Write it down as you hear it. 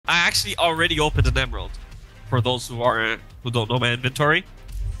actually already opened an emerald. For those who don't know my inventory,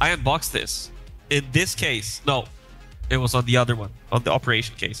 I unboxed this. In this case, no, it was on the other one, on the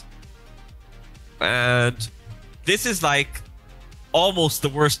operation case. And this is like almost the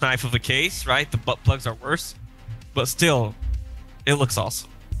worst knife of the case, right? The butt plugs are worse, but still, it looks awesome.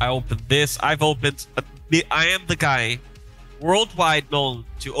 I opened this. I am the guy worldwide known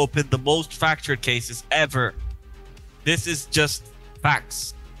to open the most fractured cases ever. This is just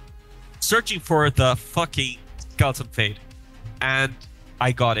facts. Searching for the fucking skeleton fade, and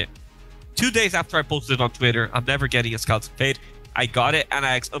I got it. 2 days after I posted it on Twitter, I'm never getting a skeleton fade. I got it, and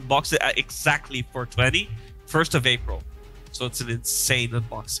I unboxed it at exactly 420, 1st of April. So it's an insane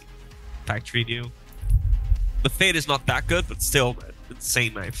unboxing. Factory new. The fade is not that good, but still, man,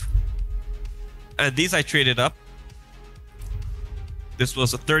 insane knife. And these I traded up. This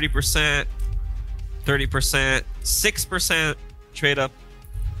was a 30%, 30%, 6% trade up.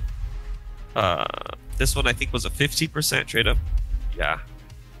 This one I think was a 50% trade up. Yeah.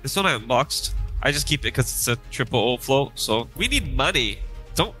 This one I unboxed. I just keep it because it's a triple O flow. So we need money.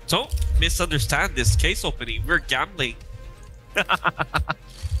 Don't misunderstand this case opening. We're gambling.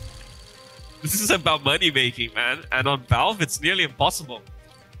 This is about money making, man. And on Valve, it's nearly impossible.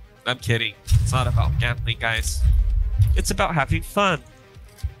 I'm kidding. It's not about gambling, guys. It's about having fun.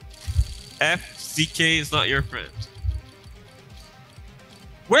 FCK is not your friend.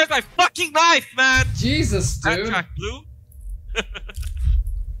 Where's my fucking knife, man? Jesus, dude. Track blue.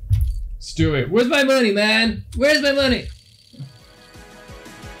 Let's do it. Where's my money, man? Where's my money?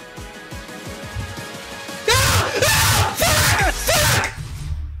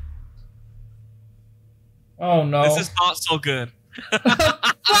 Oh no. This is not so good.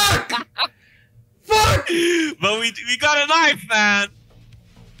 Fuck! Fuck! But we got a knife, man.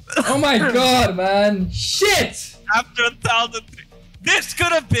 Oh my god, man. Shit! After 1,000. This could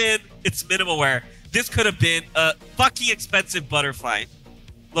have been, it's minimal wear. This could have been a fucking expensive butterfly.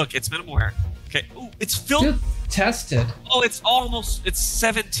 Look, it's minimal wear. Okay. Ooh, it's filled. Dude, tested. Oh, it's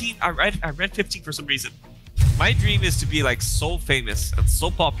 17. I read 15 for some reason. My dream is to be like so famous and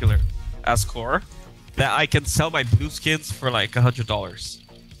so popular as Core that I can sell my blue skins for like $100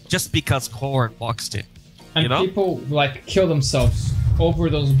 just because Core unboxed it. And you know? people like kill themselves over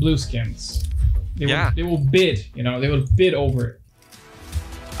those blue skins. They will bid, you know, they will bid over it.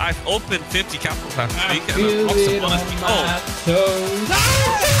 I've opened 50 capitals last week and Feel unboxed it them on my toes.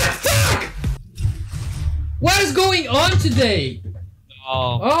 Fuck! What is going on today?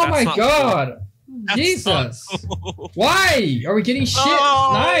 Oh my god. Jesus. Cool. Why are we getting shit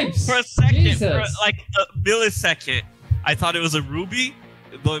knives? For a second, Jesus. for like a millisecond, I thought it was a ruby,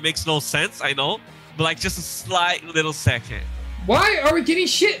 though it makes no sense, I know. But like just a slight little second. Why are we getting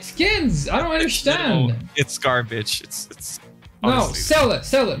shit skins? I don't understand. It's garbage. It's no, honestly, sell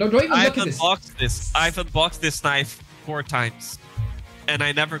it. No, don't even look at this. I've unboxed this knife 4 times, and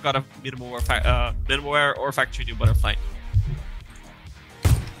I never got a minimal wear or factory new butterfly.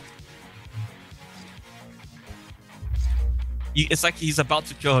 It's like he's about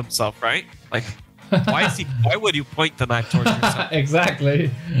to kill himself, right? Like, why would you point the knife towards yourself?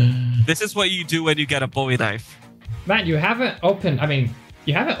 Exactly. This is what you do when you get a Bowie knife. Man, you haven't opened. I mean,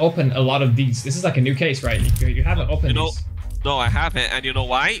 you haven't opened a lot of these. This is like a new case, right? You haven't opened these. No, I haven't, and you know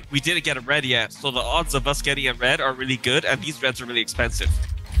why? We didn't get a red yet, so the odds of us getting a red are really good, and these reds are really expensive.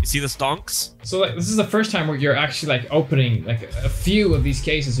 You see the stonks? So like, this is the first time where you're actually like opening like a few of these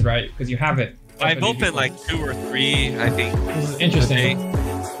cases, right? Because you haven't. I've opened like 2 or 3, I think. This is interesting.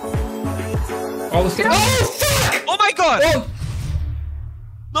 Oh, fuck! Oh my god! Oh.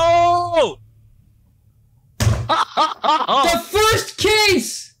 No! The first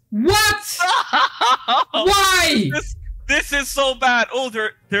case! What? Why? This is so bad. Oh,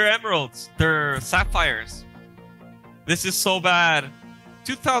 they're emeralds. They're sapphires. This is so bad.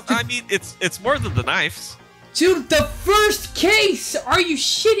 2,000. I mean, it's more than the knives. Dude, the first case! Are you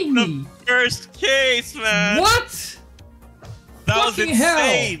shitting me? The first case, man. What? That was Fucking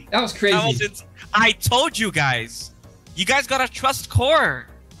insane. hell. That was crazy. I told you guys. You guys gotta trust Core.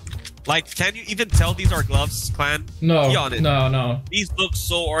 Like, can you even tell these are gloves, clan? No. Be honest. No. These look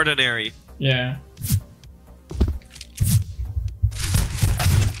so ordinary. Yeah.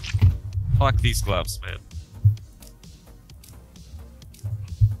 Fuck these gloves, man.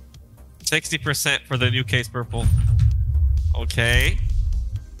 60% for the new case purple. Okay.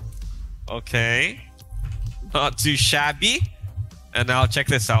 Okay. Not too shabby. And now check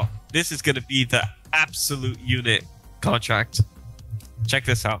this out. This is gonna be the absolute unit contract. Check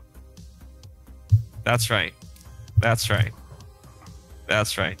this out. That's right. That's right.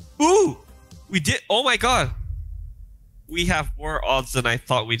 That's right. Ooh! We did. Oh my god. we have more odds than I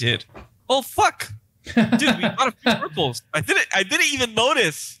thought we did. Oh fuck, dude, we got a few purples. I didn't even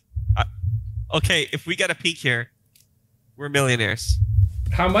notice. Okay, if we get a pink here, we're millionaires.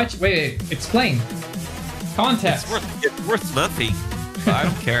 How much? Wait, explain. Contest. It's worth nothing. But I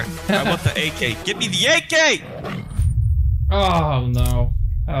don't care. I want the AK. Give me the AK! Oh no.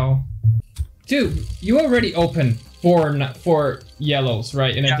 Oh. Dude, you already opened four yellows,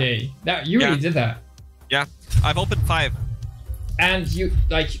 right, in a day. That you already did that. Yeah. I've opened 5. And you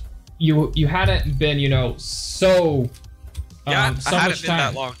you hadn't been, you know, so so I much hadn't been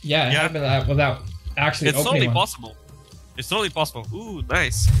that long. Yeah, it hadn't been that without actually it's opening totally one. possible. It's totally possible. Ooh,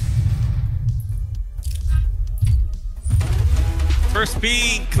 nice. First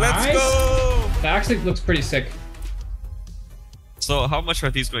pink, let's go! That actually looks pretty sick. So how much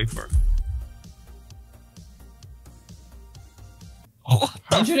are these going for? Oh,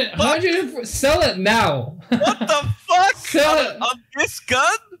 100, sell it now. What the fuck? Sell it on this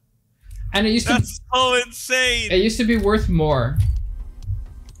gun? And it used That's so insane. It used to be worth more.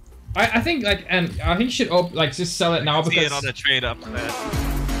 I think like, and I think you should just sell it now because see it on the trade up, man.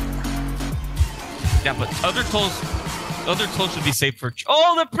 Yeah, but other tools should be safe for.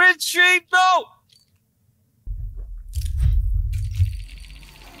 Oh, the print stream, no!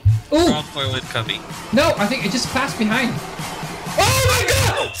 Ooh. Ground foil incoming. No, I think it just passed behind. Oh my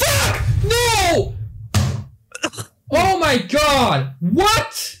god! Fuck! No! Oh my god!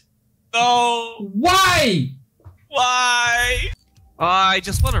 What? No! Why? Why? I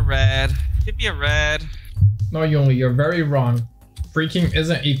just want a red. Give me a red. No, you're very wrong. Freaking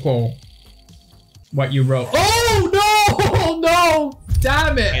isn't equal what you wrote. Oh no! No!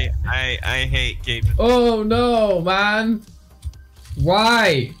 Damn it! I hate gaming. Oh no, man!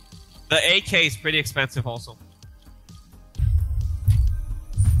 Why? The AK is pretty expensive also.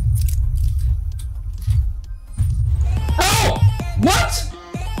 Oh! What?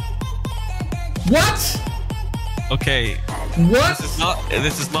 What? Okay. What?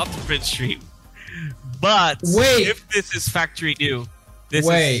 This is not the print stream. But wait, if this is factory new, this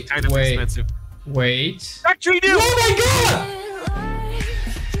is kind of expensive. Wait. Factory new! Oh my god!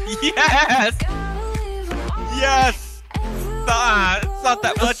 Yes! Yes! Nah, it's not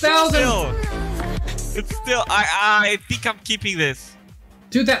that much. 1,000. It's still I think I'm keeping this.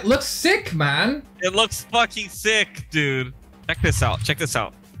 Dude, that looks sick, man. It looks fucking sick, dude. Check this out. Check this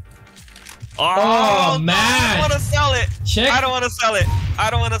out. Oh man! I don't want to sell it. Check. I don't want to sell it. I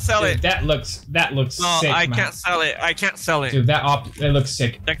don't want to sell Dude, it. That looks no, sick, I man. can't sell it. I can't sell it. Dude, it looks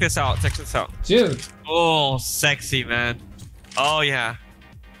sick. Check this out. Check this out. Dude. Oh, sexy, man. Oh yeah.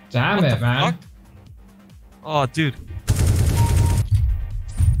 Damn what it, the man. Fuck? Oh, dude.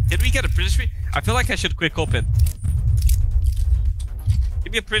 Did we get a print stream? I feel like I should quick open.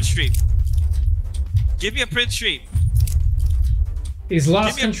 Give me a print stream. Give me a print stream. He's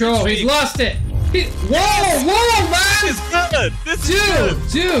lost control. He's lost it. Whoa, man! This is good. This is good.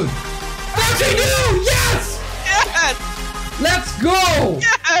 Dude. Fucking do! Yes! Yes! Let's go!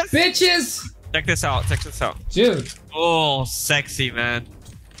 Yes! Bitches! Check this out. Check this out. Dude. Oh, sexy, man.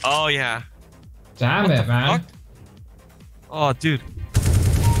 Oh, yeah. Damn it, man. Fuck? Oh, dude.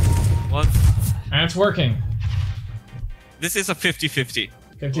 What? And it's working. This is a 50-50.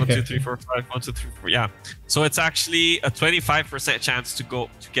 50-50. 1, 2, 3, 4, 5. 1, 2, 3, 4. Yeah. So it's actually a 25% chance to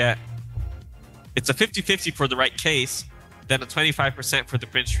get. It's a 50-50 for the right case, then a 25% for the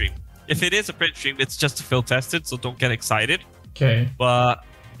print stream. If it is a print stream, it's just to field tested, so don't get excited. Okay. But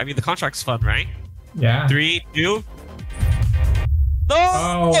I mean, the contract's fun, right? Yeah. 3, 2.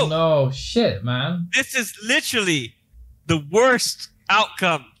 No! Oh no! Shit, man. This is literally the worst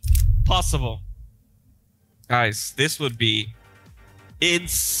outcome possible. Guys, this would be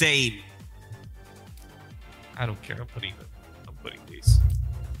insane. I don't care. I'm putting these.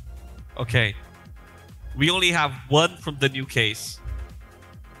 Okay. We only have one from the new case.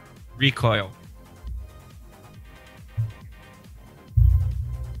 Recoil.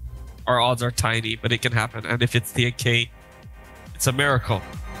 Our odds are tiny, but it can happen. And if it's the AK, it's a miracle.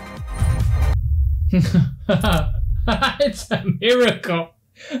 It's a miracle.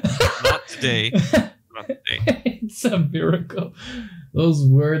 Not today. Not today. It's a miracle. Those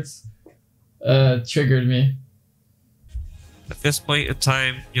words triggered me. At this point in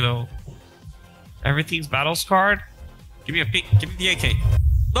time, you know, everything's battle scarred. Give me a pink. Give me the AK.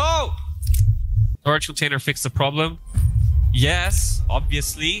 No! Storage container fixed the problem. Yes,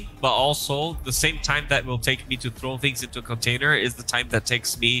 obviously, but also the same time that will take me to throw things into a container is the time that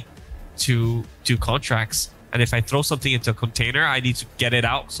takes me to do contracts. And if I throw something into a container, I need to get it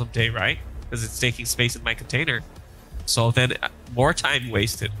out someday, right? Because it's taking space in my container. So then more time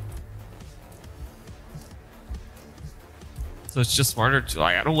wasted. So it's just smarter to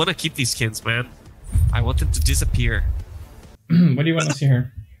like. I don't want to keep these skins, man. I want them to disappear. What do you want to see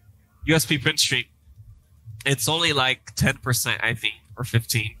here? USB print stream. It's only like 10%, I think, or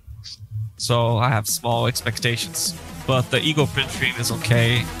 15. So I have small expectations. But the ego print stream is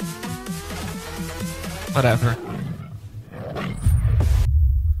okay. Whatever.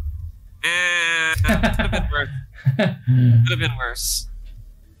 Could have been worse. Could have been worse.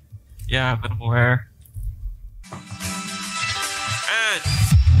 Yeah, minimal wear.